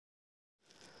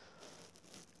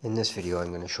In this video, I'm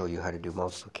going to show you how to do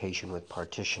multiplication with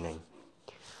partitioning.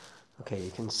 Okay,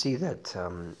 you can see that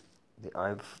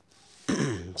I've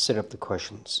set up the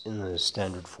questions in the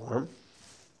standard form.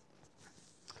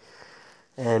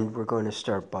 And we're going to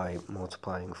start by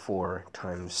multiplying 4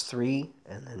 times 3,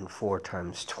 and then 4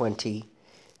 times 20.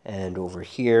 And over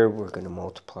here, we're going to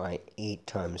multiply 8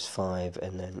 times 5,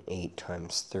 and then 8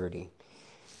 times 30.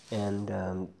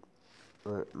 And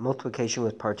multiplication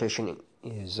with partitioning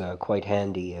is quite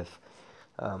handy if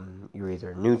you're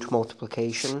either new to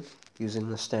multiplication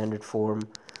using the standard form,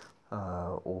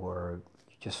 or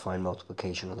you just find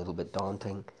multiplication a little bit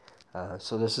daunting.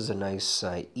 So this is a nice,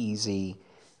 easy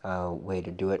way to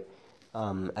do it.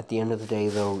 At the end of the day,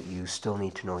 though, you still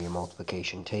need to know your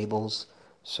multiplication tables,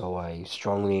 so I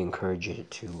strongly encourage you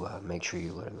to make sure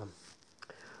you learn them.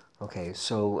 Okay,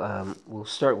 so we'll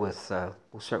start with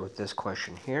this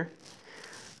question here.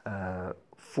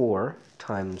 4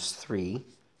 times 3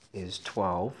 is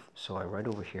 12, so I write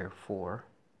over here 4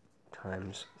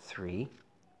 times 3,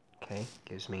 okay,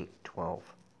 gives me 12.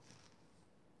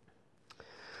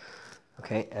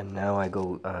 Okay, and now I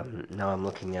go, now I'm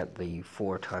looking at the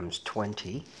 4 times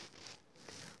 20,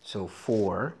 so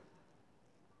 4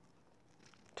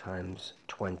 times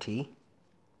 20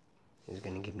 is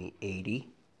going to give me 80.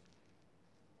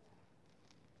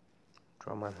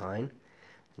 Draw my line.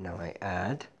 Now I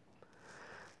add,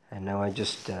 and now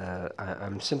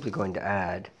I'm simply going to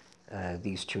add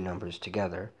these two numbers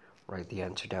together, write the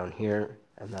answer down here,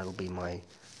 and that'll be my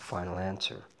final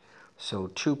answer. So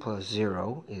 2 plus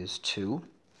 0 is 2,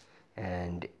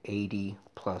 and 80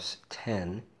 plus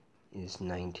 10 is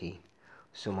 90.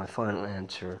 So my final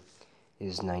answer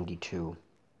is 92.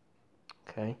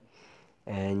 Okay,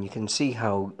 and you can see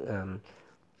how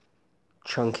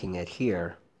chunking it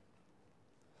here,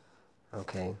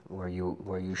 okay, where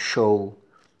you show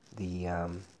the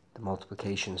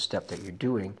multiplication step that you're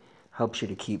doing, helps you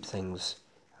to keep things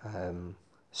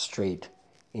straight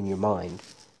in your mind,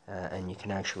 and you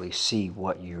can actually see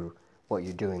what you're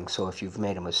doing. So if you've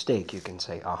made a mistake, you can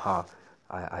say, aha,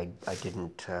 I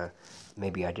didn't,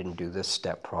 maybe I didn't do this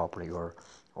step properly, or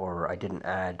I didn't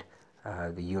add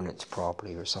the units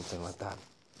properly, or something like that.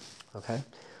 Okay,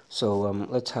 so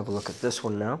let's have a look at this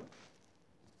one now.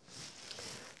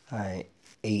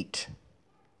 8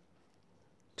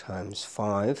 times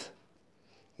 5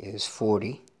 is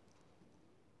 40.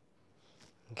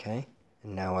 Okay,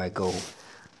 and now I go,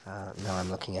 now I'm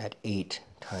looking at 8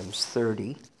 times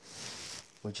 30,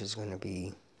 which is going to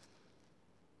be,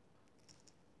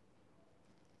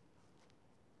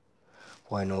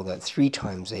 well, I know that 3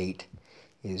 times 8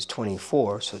 is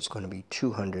 24, so it's going to be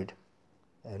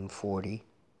 240.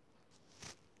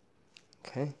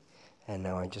 Okay, and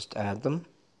now I just add them.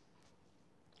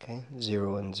 Okay,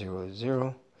 0 and 0 is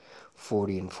 0,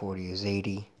 40 and 40 is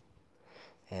 80,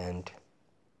 and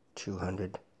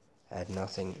 200, add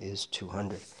nothing, is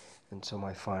 200. And so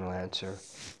my final answer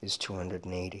is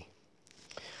 280.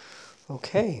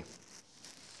 Okay,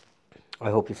 I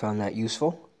hope you found that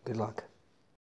useful. Good luck.